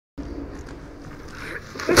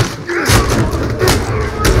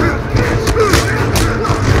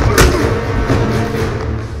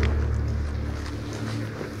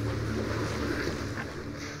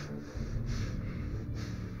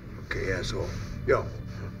Yo,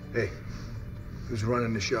 hey, who's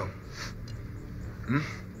running the show?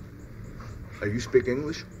 You speak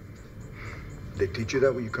English? They teach you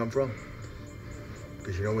that where you come from?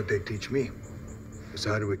 Because you know what they teach me? Is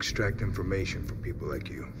how to extract information from people like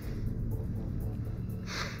you.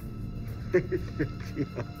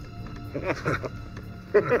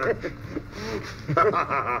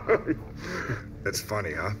 That's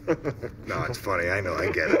funny, huh? No, it's funny. I know. I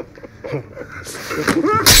get it.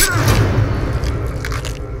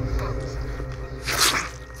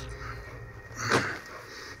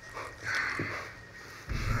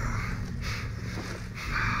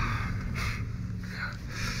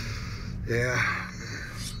 Yeah,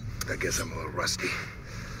 I guess I'm a little rusty.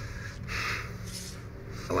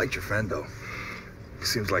 I liked your friend, though. He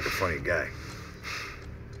seems like a funny guy.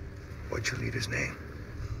 What's your leader's name?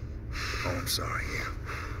 Oh, I'm sorry.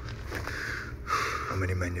 How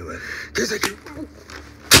many men you had?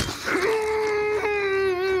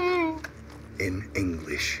 In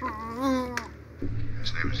English.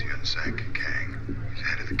 His name is Yunsak Kang. He's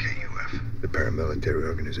head of the KUF. The paramilitary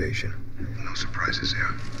organization. No surprises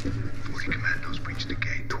there. 40 commandos breached the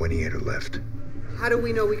gate. 28 are left. How do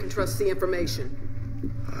we know we can trust the information?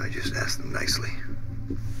 I just asked them nicely.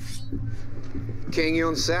 King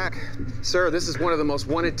Yun-sak. Sir, this is one of the most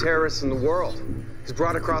wanted terrorists in the world. He's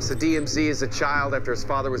brought across the DMZ as a child after his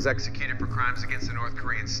father was executed for crimes against the North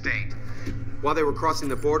Korean state. While they were crossing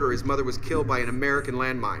the border, his mother was killed by an American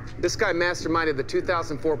landmine. This guy masterminded the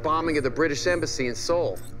 2004 bombing of the British Embassy in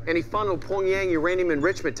Seoul, and he funneled Pyongyang uranium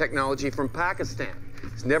enrichment technology from Pakistan.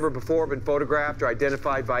 He's never before been photographed or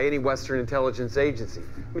identified by any Western intelligence agency.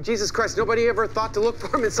 I mean, Jesus Christ, nobody ever thought to look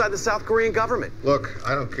for him inside the South Korean government. Look,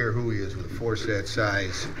 I don't care who he is with a force that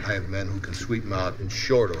size. I have men who can sweep him out in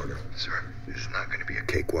short order. Sir, this is not going to be a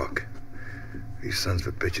cakewalk. These sons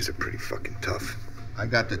of bitches are pretty fucking tough. I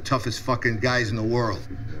got the toughest fucking guys in the world.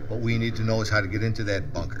 What we need to know is how to get into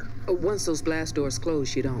that bunker. Once those blast doors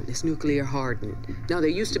close, you don't. It's nuclear hardened. Now, there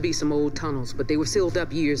used to be some old tunnels, but they were sealed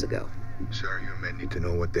up years ago. Sir, your men need to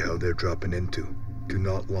know what the hell they're dropping into. Do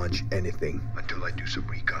not launch anything until I do some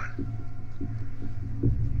recon.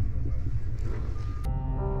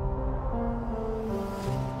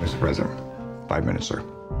 Mr. President, 5 minutes, sir.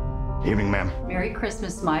 Evening, ma'am. Merry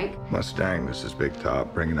Christmas, Mike. Mustang, this is Big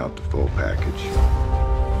Top, bringing out the full package.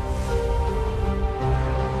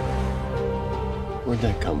 Where'd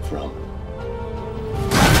that come from?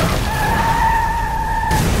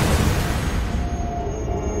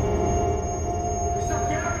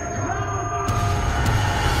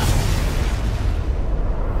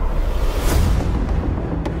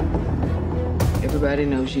 Everybody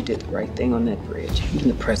knows you did the right thing on that bridge. Even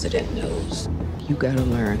the president knows. You gotta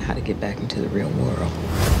learn how to get back into the real world.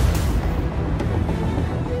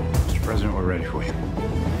 Mr. President, we're ready for you.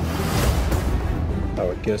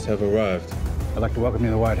 Our guests have arrived. I'd like to welcome you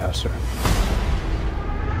to the White House, sir.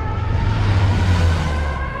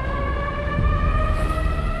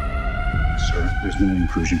 Sir, there's been an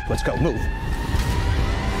intrusion. Let's go, move.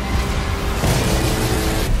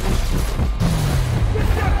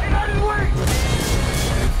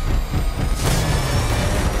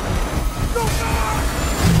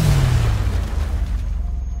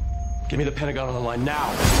 Give me the Pentagon on the line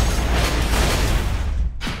now.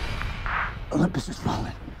 Olympus is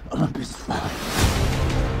falling. Olympus is falling.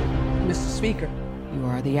 Mr. Speaker, you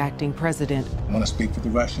are the acting president. I want to speak for the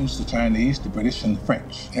Russians, the Chinese, the British, and the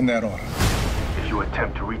French, in that order. If you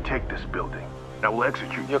attempt to retake this building, I will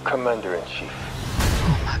execute your commander-in-chief.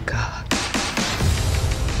 Oh, my God.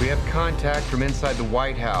 We have contact from inside the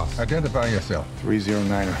White House. Identify yourself.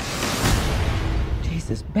 309er.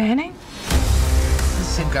 Jesus, Banning?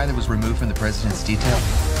 The same guy that was removed from the president's detail?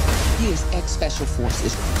 He is ex-Special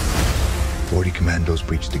Forces. 40 commandos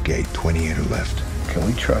breached the gate. 28 are left. Can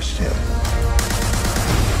we trust him?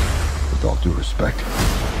 With all due respect,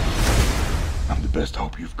 I'm the best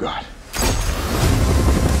hope you've got.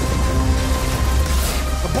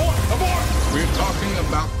 Abort! Abort! We're talking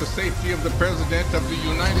about the safety of the President of the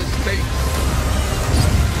United States.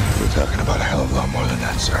 We're talking about a hell of a lot more than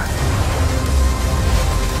that, sir.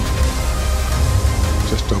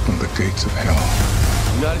 Just open the gates of hell.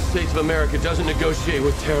 The United States of America doesn't negotiate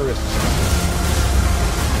with terrorists.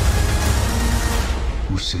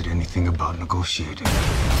 Who said anything about negotiating?